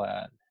fairly well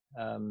at.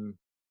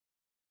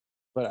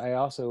 But I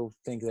also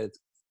think that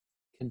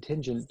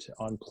contingent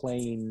on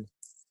playing.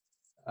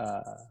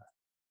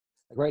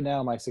 Like right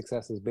now, my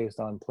success is based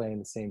on playing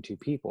the same two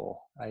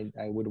people.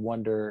 I would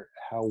wonder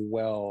how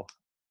well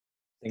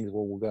things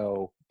will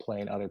go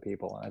playing other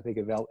people. And I think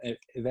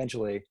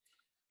eventually,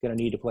 going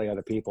to need to play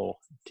other people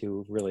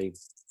to really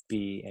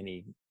be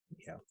any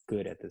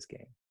good at this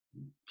game.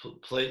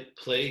 Play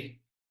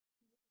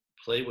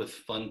with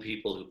fun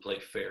people who play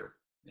fair,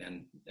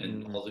 and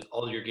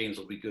all your games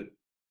will be good.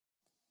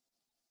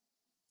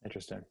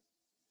 Interesting.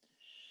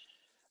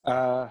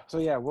 So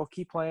yeah, we'll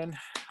keep playing.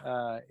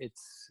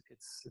 It's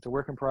a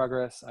work in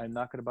progress. I'm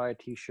not going to buy a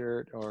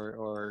T-shirt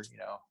or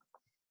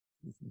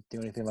do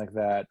anything like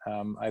that.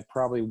 I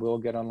probably will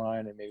get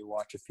online and maybe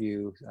watch a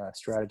few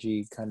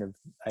strategy kind of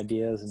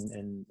ideas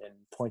and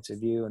points of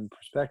view and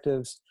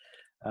perspectives,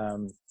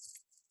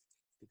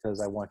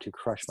 because I want to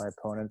crush my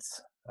opponents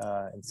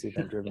and see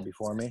them driven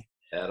before me.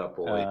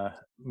 Attaboy.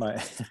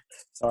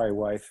 Sorry,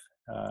 wife.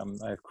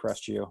 I've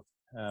crushed you.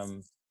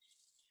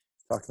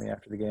 Talk to me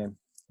after the game.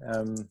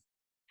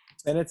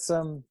 And it's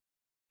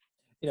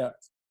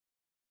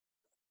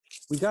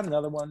we got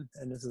another one,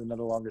 and this is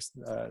another longest.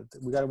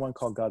 We got one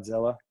called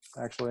Godzilla,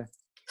 actually,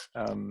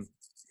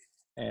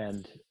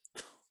 and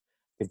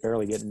it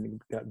barely getting.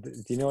 Do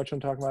you know what I'm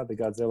talking about? The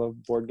Godzilla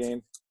board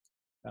game.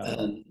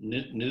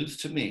 News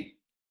to me.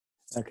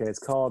 Okay, it's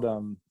called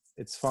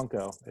it's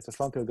Funko. It's a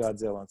Funko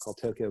Godzilla called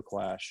Tokyo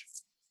Clash.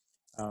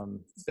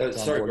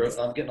 Sorry, bro.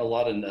 I'm getting a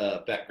lot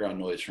of background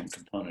noise from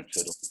component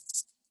fiddle.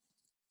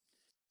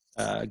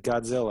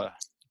 Godzilla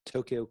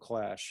Tokyo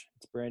Clash.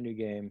 It's a brand new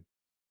game.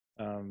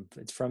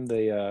 It's from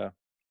the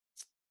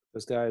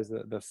those guys,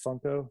 the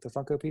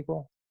Funko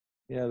people.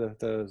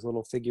 Those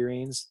little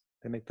figurines.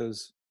 They make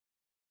those.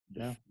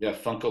 Yeah,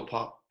 Funko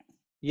Pop.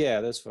 Yeah,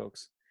 those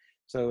folks.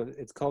 So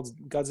it's called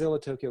Godzilla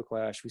Tokyo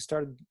Clash.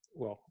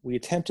 We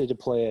attempted to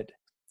play it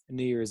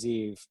New Year's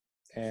Eve,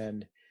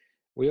 and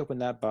we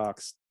opened that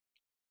box,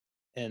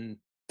 and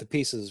the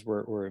pieces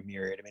were a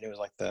myriad. I mean, it was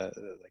like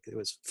it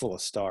was full of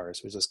stars.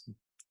 It was just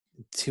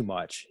too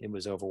much. It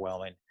was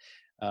overwhelming.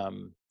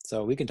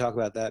 So we can talk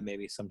about that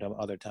maybe sometime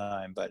other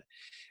time. But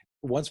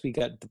once we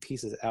got the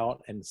pieces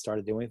out and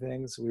started doing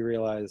things, we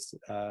realized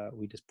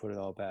we just put it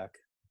all back,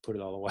 put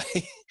it all away,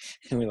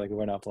 and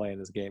we're not playing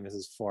this game. This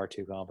is far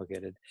too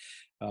complicated.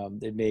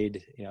 It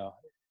made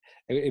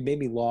it made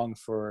me long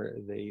for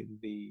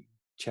the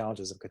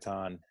challenges of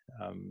Catan.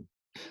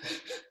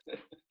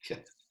 Yeah.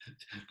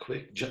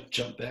 Quick,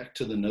 jump back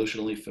to the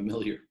notionally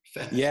familiar.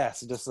 Fast.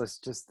 Yes,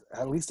 just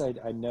at least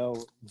I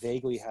know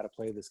vaguely how to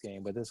play this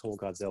game, but this whole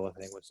Godzilla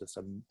thing was just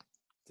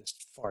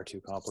far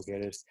too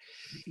complicated.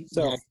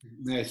 So,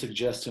 may I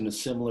suggest, in a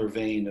similar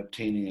vein,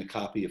 obtaining a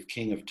copy of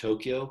King of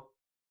Tokyo?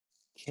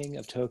 King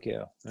of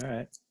Tokyo. All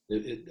right.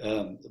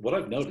 What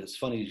I've noticed,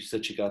 funny you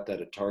said you got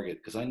that at Target,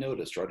 because I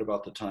noticed right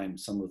about the time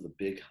some of the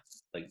big,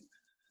 like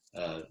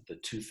the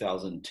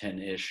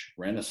 2010-ish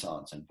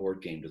renaissance in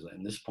board game design.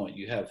 At this point,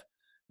 you have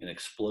an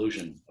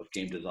explosion of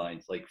game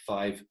designs, like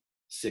 5,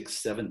 6,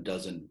 7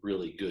 dozen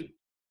really good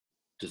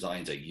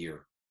designs a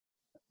year.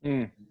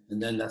 And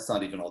then that's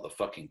not even all the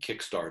fucking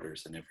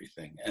Kickstarters and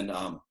everything. And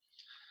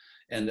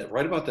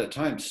right about that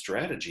time,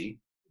 strategy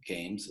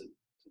games,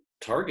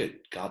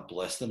 Target, God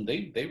bless them,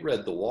 they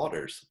read the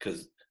waters,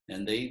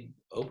 and they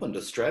opened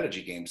a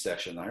strategy game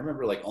section. I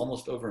remember, like,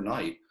 almost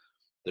overnight,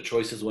 the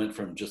choices went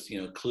from just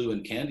Clue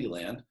and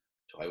Candyland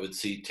to I would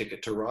see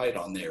Ticket to Ride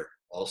on there,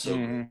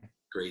 also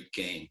great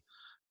game.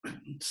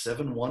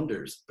 7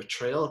 Wonders,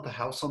 Betrayal at the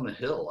House on the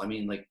Hill. I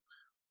mean, like,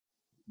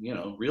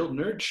 real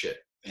nerd shit.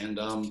 And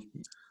that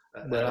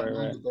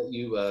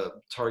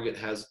Target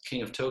has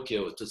King of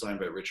Tokyo is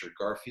designed by Richard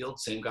Garfield,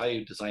 same guy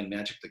who designed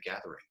Magic the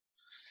Gathering.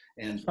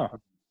 And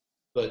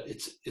but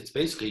it's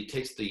basically, he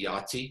takes the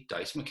Yahtzee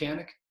dice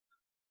mechanic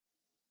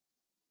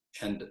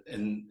and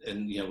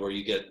where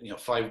you get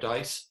 5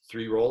 dice,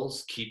 3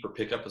 rolls, keep or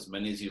pick up as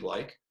many as you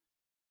like,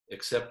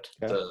 except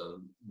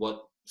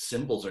what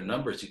symbols or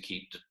numbers you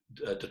keep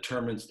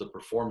determines the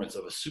performance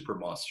of a super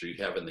monster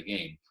you have in the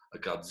game, a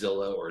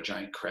Godzilla or a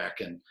giant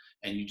Kraken,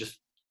 and you just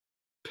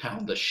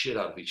pound the shit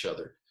out of each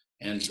other.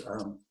 And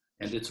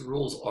its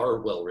rules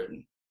are well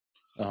written.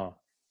 Well,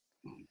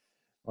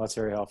 that's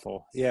very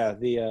helpful. Yeah,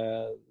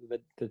 the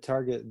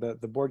Target,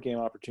 the board game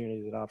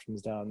opportunities and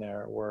options down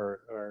there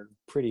are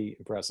pretty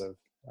impressive.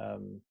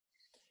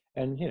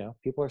 And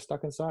people are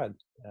stuck inside.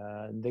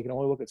 They can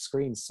only look at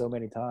screens so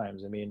many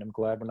times. I mean, I'm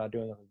glad we're not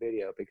doing this on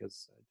video,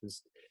 because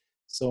there's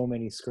so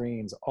many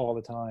screens all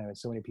the time, and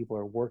so many people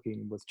are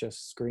working with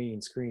just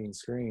screen.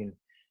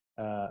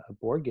 A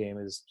board game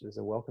is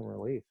a welcome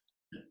relief.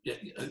 Yeah,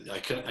 I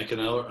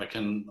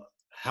can.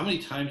 How many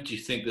times do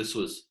you think this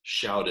was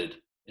shouted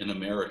in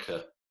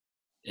America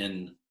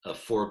in a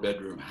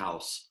 4-bedroom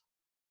house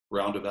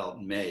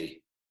roundabout May,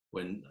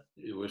 when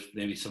it was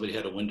maybe somebody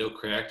had a window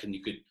cracked and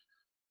you could,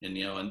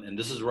 and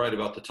this is right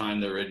about the time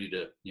they're ready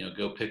to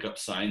go pick up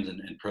signs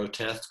and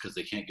protest because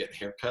they can't get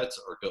haircuts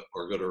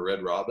or go to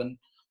Red Robin.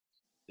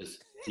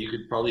 You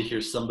could probably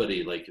hear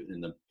somebody, like,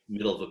 in the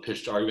middle of a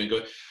pitched argument,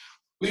 go,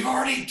 We've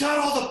already done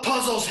all the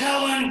puzzles,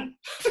 Helen.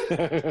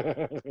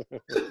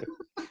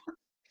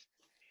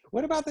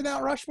 What about the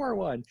Mount Rushmore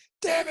one?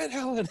 Damn it,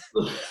 Helen.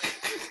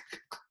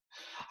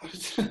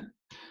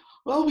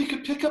 Well, we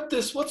could pick up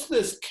this. What's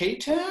this?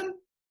 K10?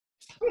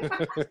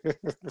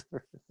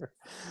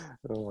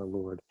 Oh my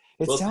Lord.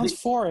 It Well, sounds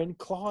foreign.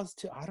 Claws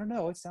to, I don't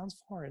know. It sounds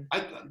foreign.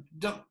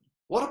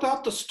 What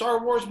about the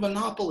Star Wars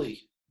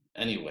Monopoly?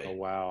 Anyway. Oh,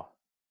 wow.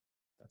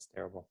 That's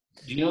terrible.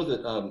 Do you know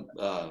that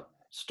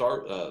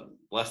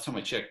last time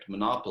I checked,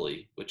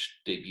 Monopoly, which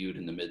debuted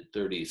in the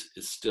mid-30s,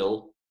 is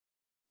still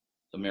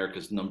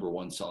America's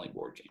 #1 selling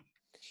board game?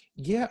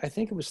 Yeah, I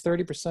think it was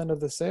 30% of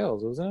the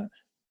sales, wasn't it?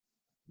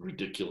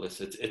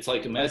 Ridiculous. It's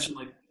like imagine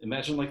like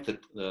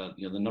the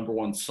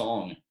 #1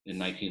 song in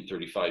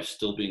 1935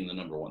 still being the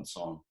 #1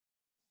 song.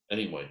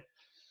 Anyway,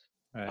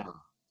 Right.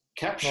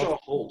 Capshaw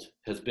Holt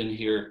has been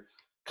here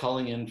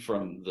calling in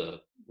from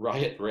the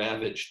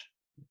riot-ravaged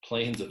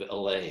plains of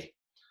LA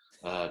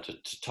to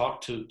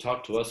talk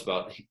to us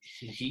about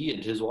he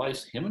and his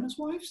wife's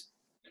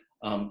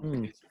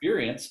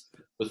experience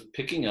with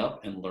picking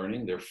up and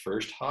learning their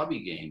first hobby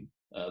game,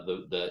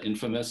 the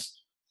infamous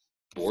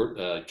board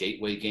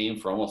gateway game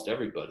for almost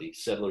everybody,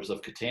 Settlers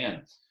of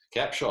Catan.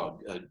 Capshaw,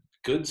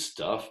 good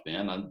stuff,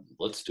 man.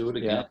 Let's do it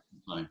again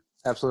sometime.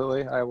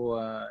 Absolutely. I will,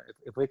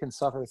 if we can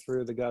suffer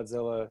through the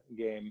Godzilla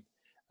game,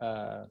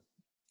 I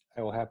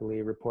will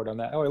happily report on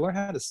that. Oh, I learned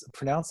how to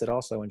pronounce it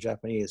also in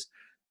Japanese.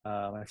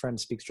 My friend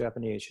speaks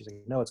Japanese. She's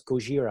like, no, it's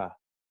Gojira.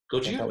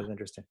 That was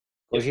interesting.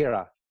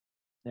 Gojira.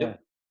 Yeah.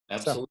 Yep.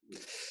 Absolutely.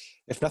 So,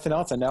 if nothing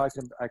else, and now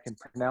I can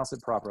pronounce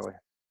it properly.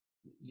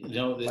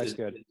 That's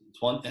good.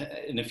 It's one,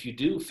 and if you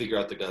do figure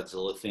out the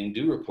Godzilla thing,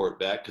 do report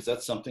back, because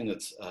that's something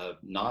that's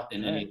not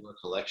in any of our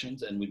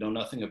collections, and we know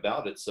nothing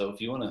about it. So if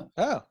you want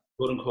to,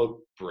 quote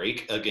unquote,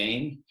 break a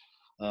game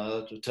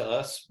to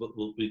us,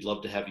 we'd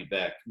love to have you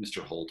back,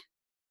 Mr. Holt.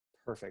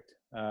 Perfect.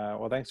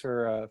 Well, thanks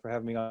for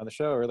having me on the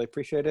show. I really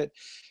appreciate it.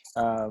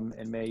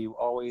 And may you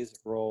always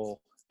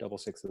roll double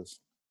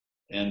sixes.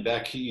 And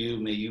back to you.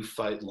 May you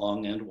fight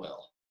long and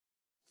well.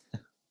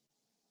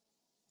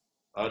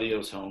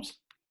 Adios, Holmes.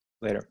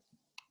 Later.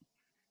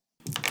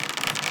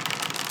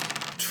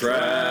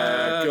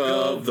 Track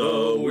of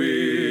the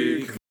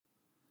week.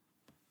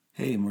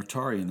 Hey,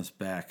 Mortarian is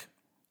back.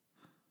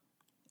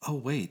 Oh,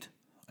 wait.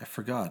 I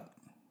forgot.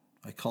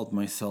 I called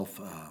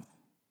myself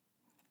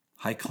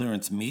High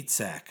Clearance Meat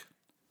Sack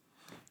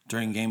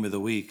during Game of the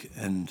Week,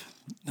 and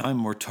now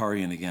I'm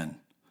Mortarian again.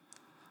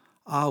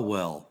 Ah,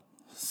 well,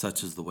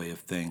 such is the way of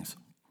things.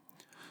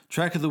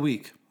 Track of the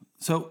week.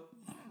 So,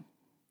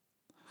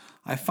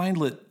 I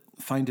find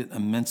it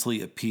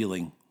immensely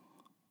appealing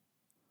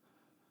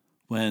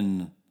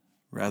when,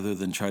 rather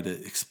than try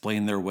to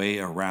explain their way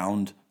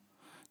around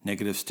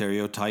negative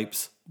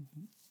stereotypes,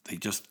 they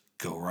just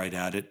go right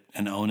at it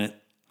and own it.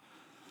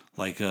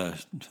 Like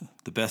the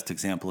best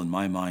example in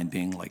my mind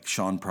being like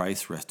Sean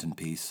Price, rest in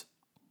peace,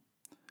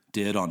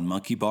 did on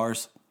Monkey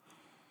Bars.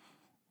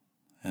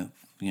 And,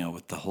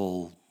 with the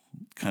whole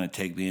kind of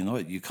take being,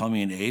 what, you call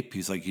me an ape?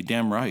 He's like, you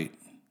damn right.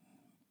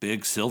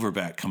 Big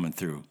silverback coming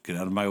through. Get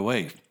out of my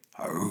way.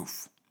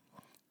 Oof.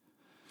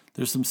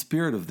 There's some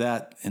spirit of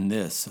that in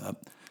this.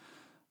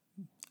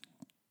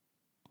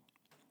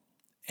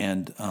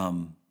 And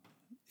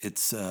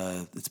it's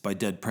by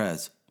Dead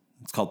Prez.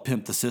 It's called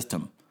Pimp the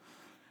System.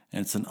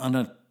 And it's an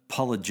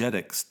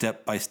unapologetic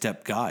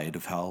step-by-step guide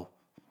of how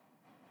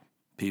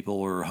people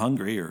who are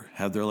hungry or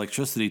have their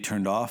electricity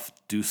turned off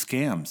do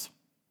scams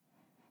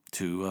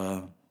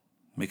to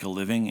make a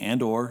living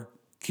and or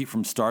keep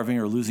from starving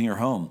or losing your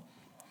home.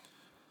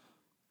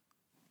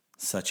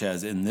 Such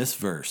as in this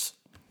verse.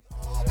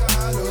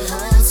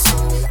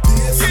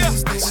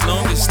 As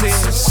long as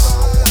there's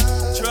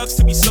drugs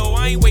to be sold,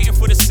 I ain't waiting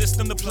for the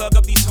system to plug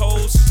up these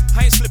holes.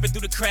 I ain't slipping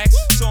through the cracks,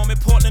 so I'm in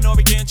Portland,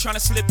 Oregon, trying to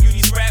slip you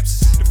these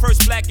raps. The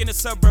first black in the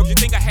suburbs, you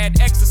think I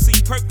had ecstasy,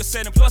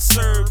 Percocet and plus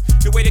serve.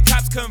 The way the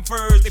cops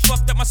converge, they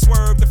fucked up my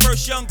swerve. The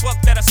first young buck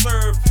that I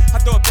served, I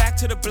throw it back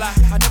to the block.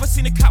 I never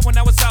seen a cop when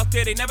I was out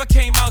there, they never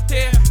came out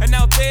there. And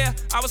out there,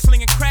 I was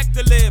slinging crack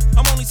to live.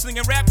 I'm only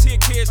slinging rap to your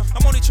kids.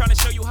 I'm only trying to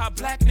show you how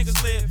black niggas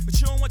live.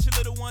 But you don't want your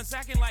little ones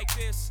acting like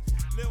this.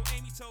 Lil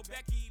Amy told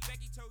Becky,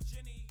 Becky told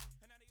Jenny.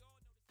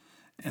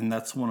 And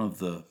that's one of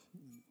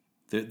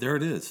there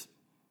it is.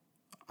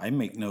 I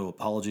make no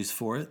apologies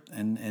for it.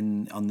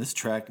 And on this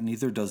track,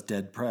 neither does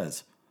Dead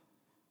Prez.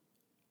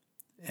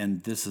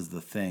 And this is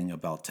the thing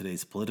about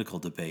today's political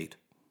debate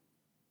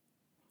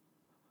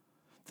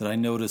that I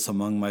notice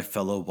among my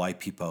fellow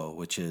white people,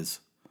 which is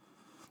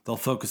they'll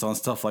focus on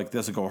stuff like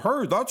this and go,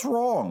 hey, that's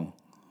wrong,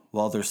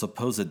 while their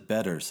supposed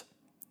betters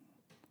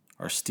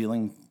are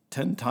stealing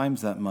 10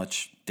 times that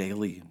much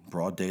daily,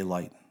 broad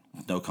daylight,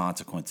 with no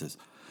consequences.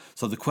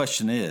 So the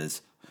question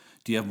is,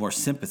 do you have more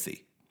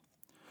sympathy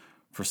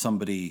for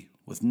somebody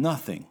with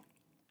nothing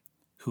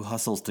who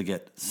hustles to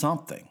get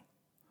something,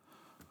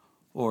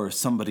 or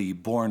somebody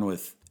born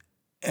with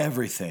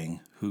everything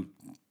who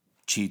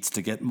cheats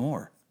to get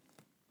more?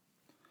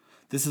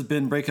 This has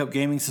been Breakup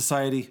Gaming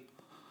Society.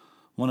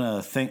 Want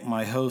to thank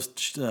my host,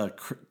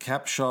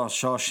 Capshaw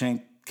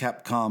Shawshank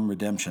Capcom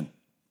Redemption.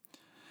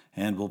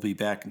 And we'll be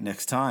back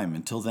next time.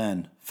 Until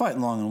then, fight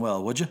long and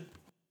well, would you?